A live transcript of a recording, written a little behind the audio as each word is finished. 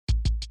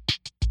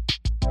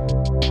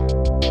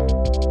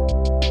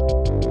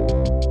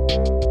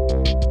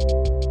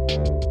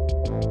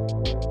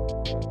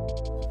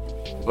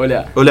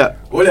Hola. Hola.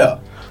 Hola.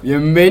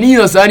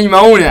 Bienvenidos a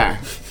Anima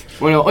Una.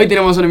 Bueno, hoy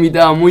tenemos una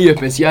invitada muy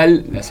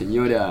especial, la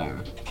señora...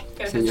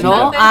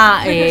 Yo,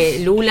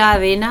 Lula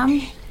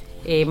Denham,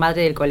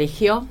 madre del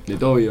colegio. ¿De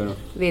Tobi o no?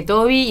 De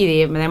Tobi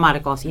y de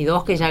Marcos, y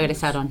dos que ya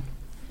egresaron.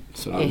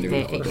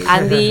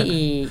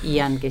 Andy y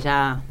Ian, que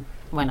ya,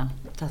 bueno,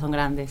 ya son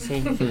grandes,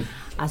 sí.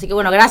 Así que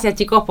bueno, gracias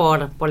chicos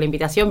por la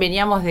invitación.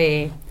 Veníamos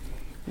de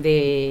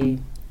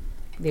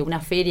una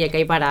feria que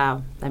hay para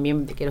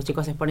también que los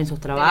chicos exponen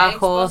sus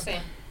trabajos.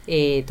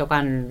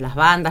 Tocan las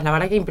bandas, la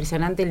verdad que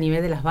impresionante el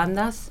nivel de las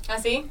bandas. ¿Ah,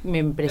 sí? Me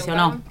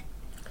impresionó.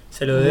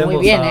 Se lo debemos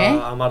muy bien,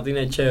 a Martín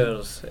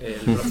Echevers.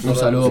 Un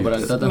saludo para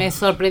el Tata. Me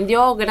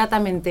sorprendió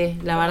gratamente,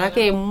 la verdad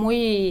que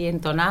muy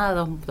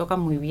entonados, tocan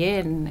muy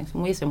bien,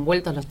 muy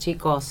desenvueltos los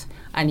chicos,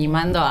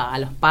 animando a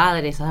los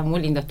padres, muy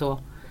lindo estuvo.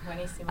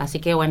 Buenísimo. Así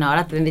que bueno,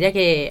 ahora tendría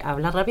que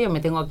hablar rápido, me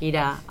tengo que ir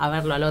a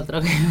verlo al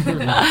otro.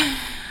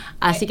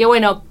 Así que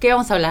bueno, ¿qué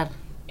vamos a hablar?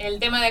 El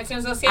tema de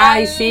acción social.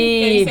 Ay, sí.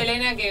 Que dice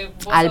Elena que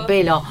vos al sos...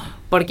 pelo,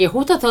 porque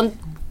justo son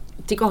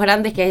chicos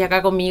grandes que hay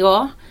acá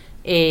conmigo.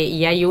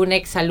 Y hay un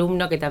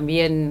ex-alumno que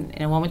también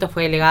en un momento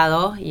fue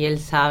delegado y él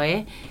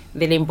sabe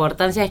de la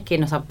importancia es que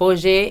nos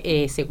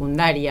apoye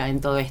secundaria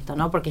en todo esto,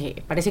 ¿no?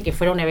 Porque parece que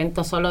fuera un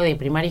evento solo de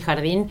primaria y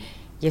jardín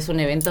y es un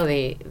evento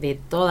de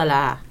toda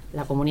la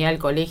comunidad del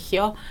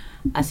colegio.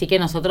 Así que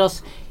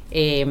nosotros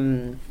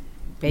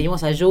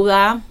pedimos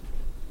ayuda,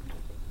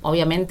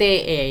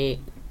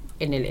 obviamente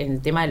en el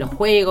tema de los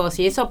juegos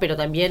y eso, pero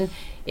también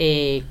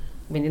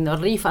vendiendo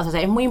rifas. O sea,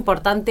 es muy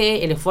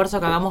importante el esfuerzo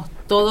que hagamos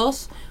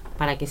todos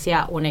para que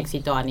sea un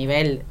éxito a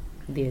nivel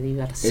de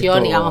diversión,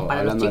 esto, digamos,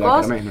 para los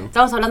chicos. Kermesse, ¿no?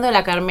 Estamos hablando de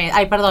la kermesse.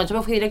 Ay, perdón, yo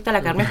me fui directo a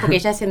la kermesse porque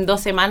ya es en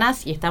 2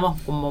 semanas y estamos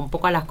como un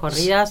poco a las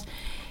corridas.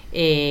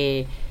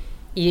 Y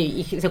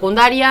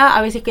secundaria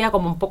a veces queda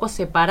como un poco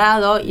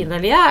separado y en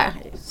realidad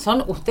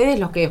son ustedes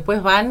los que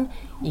después van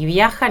y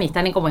viajan y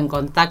están como en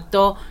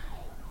contacto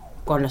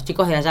con los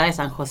chicos de allá de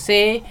San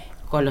José,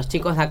 con los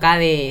chicos de acá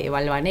de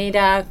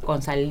Valvanera,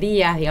 con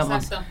Saldías,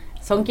 digamos. Exacto.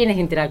 Son quienes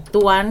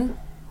interactúan,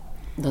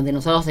 donde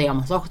nosotros,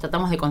 digamos,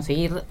 tratamos de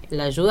conseguir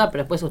la ayuda,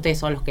 pero después ustedes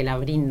son los que la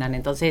brindan.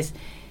 Entonces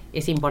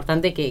es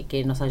importante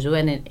que nos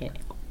ayuden.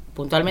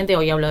 Puntualmente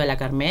hoy hablo de la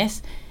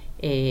kermesse,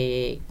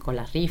 con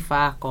las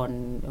rifas,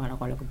 con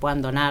lo que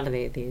puedan donar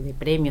de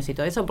premios y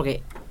todo eso,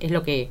 porque es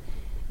lo que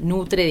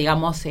nutre,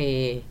 digamos,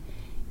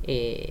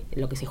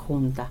 lo que se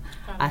junta.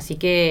 Así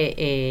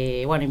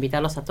que,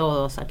 invitarlos a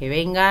todos a que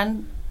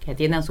vengan, que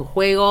atiendan sus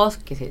juegos,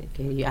 que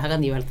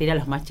hagan divertir a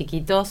los más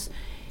chiquitos,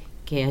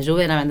 que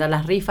ayuden a vender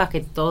las rifas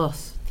que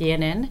todos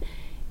tienen,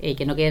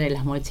 que no queden en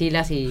las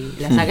mochilas y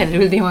las saquen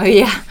el último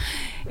día.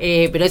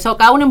 Pero eso,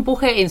 cada uno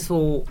empuje en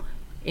su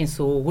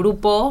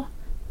grupo,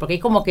 porque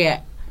es como que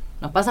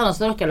nos pasa a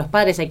nosotros que a los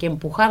padres hay que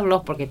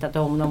empujarlos porque está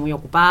todo el mundo muy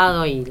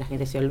ocupado y la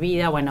gente se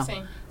olvida. Bueno, sí.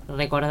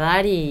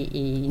 Recordar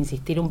y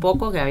insistir un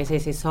poco, que a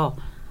veces eso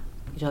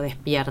yo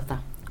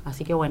despierta.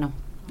 Así que bueno,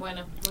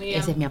 muy bien.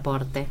 Ese es mi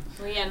aporte.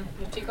 Muy bien,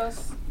 los chicos.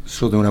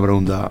 Yo tengo una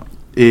pregunta.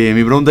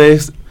 Mi pregunta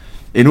es,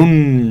 en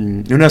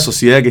una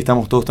sociedad que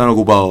estamos todos tan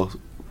ocupados,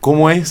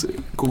 ¿cómo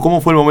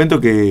fue el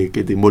momento que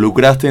te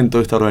involucraste en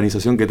toda esta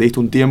organización, que te diste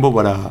un tiempo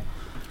para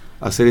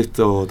hacer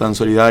esto tan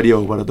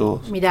solidario para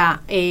todos?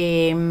 Mira,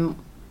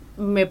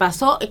 me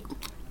pasó,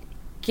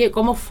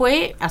 ¿cómo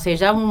fue? Hace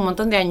ya un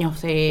montón de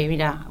años.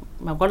 Mira,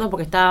 me acuerdo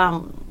porque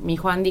estaba mi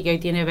hijo Andy, que hoy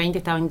tiene 20,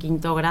 estaba en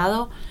 5º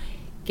grado,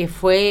 que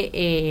fue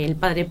el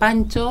padre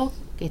Pancho,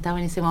 que estaba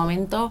en ese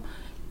momento,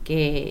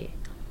 que...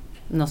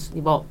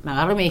 me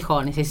agarró y me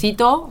dijo,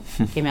 necesito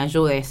que me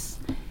ayudes.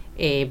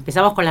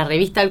 Empezamos con la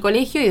revista del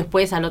colegio y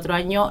después al otro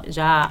año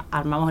ya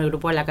armamos el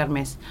grupo de la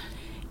kermesse.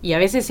 Y a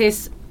veces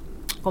es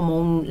como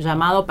un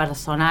llamado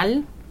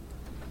personal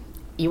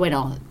y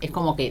bueno, es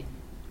como que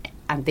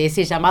ante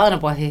ese llamado no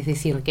puedes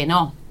decir que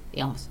no,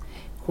 digamos.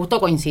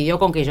 Justo coincidió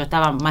con que yo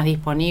estaba más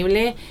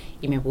disponible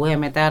y me pude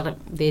meter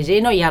de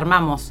lleno y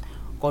armamos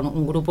con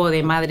un grupo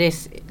de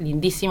madres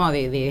lindísimo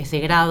de ese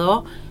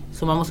grado.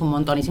 Sumamos un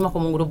montón, hicimos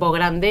como un grupo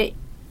grande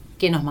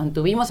que nos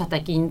mantuvimos hasta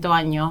 5º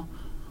año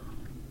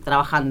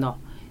trabajando.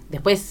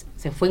 Después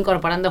se fue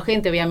incorporando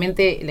gente,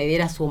 obviamente la idea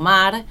era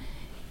sumar,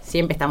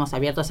 siempre estamos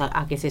abiertos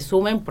a que se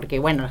sumen, porque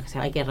bueno,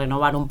 hay que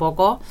renovar un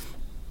poco.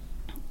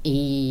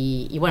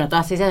 Y bueno,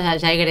 todas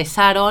ellas ya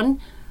egresaron,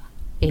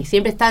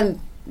 siempre están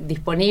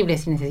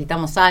disponibles si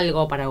necesitamos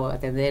algo para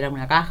atender a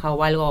una caja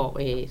o algo,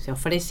 se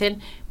ofrecen,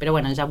 pero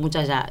bueno, ya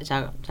muchas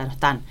ya no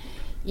están.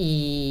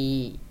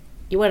 Y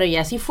bueno, y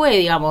así fue,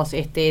 digamos,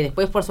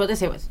 después por suerte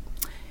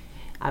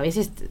a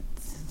veces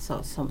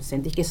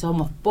sentís que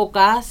somos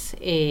pocas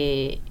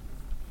y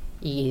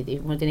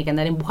uno tiene que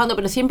andar empujando,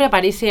 pero siempre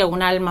aparece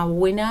un alma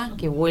buena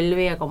que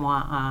vuelve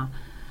a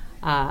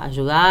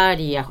ayudar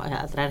y a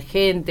traer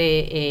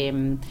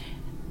gente.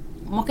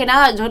 Más que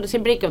nada, yo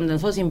siempre cuando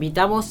nosotros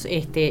invitamos,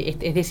 es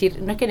decir,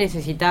 no es que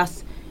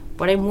necesitas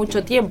por ahí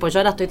mucho tiempo.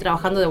 Yo ahora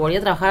volví a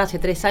trabajar hace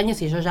 3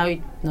 años y yo ya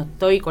hoy no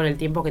estoy con el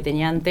tiempo que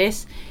tenía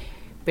antes,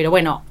 pero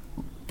bueno,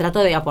 trato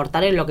de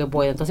aportar en lo que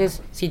puedo.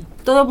 Entonces, si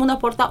todo el mundo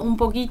aporta un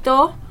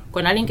poquito,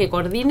 con alguien que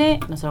coordine,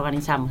 nos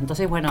organizamos.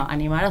 Entonces, bueno,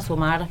 animar a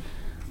sumar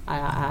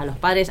a los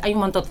padres. Hay un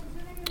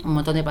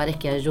montón de padres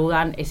que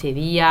ayudan ese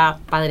día,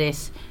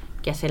 padres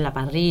que hacen la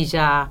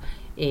parrilla,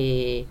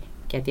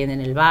 que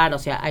atienden el bar, o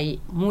sea, hay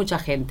mucha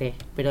gente,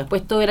 pero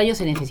después todo el año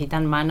se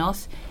necesitan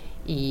manos,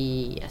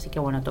 y así que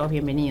bueno, todos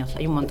bienvenidos.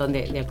 Hay un montón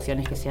de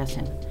acciones que se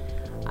hacen.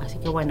 Así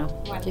que bueno,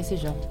 qué sé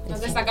yo. No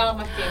te sacamos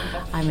más tiempo.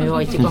 Ay, me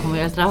voy, chicos, me voy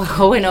al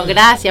trabajo. Bueno,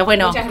 gracias.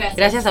 Bueno, Muchas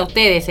gracias. a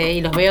ustedes,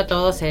 y los veo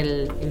todos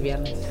el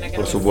viernes.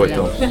 Por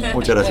supuesto.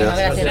 Muchas gracias.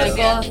 Bueno, gracias,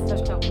 Gracias.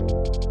 chicos. Chau,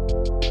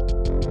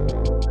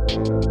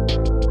 chau.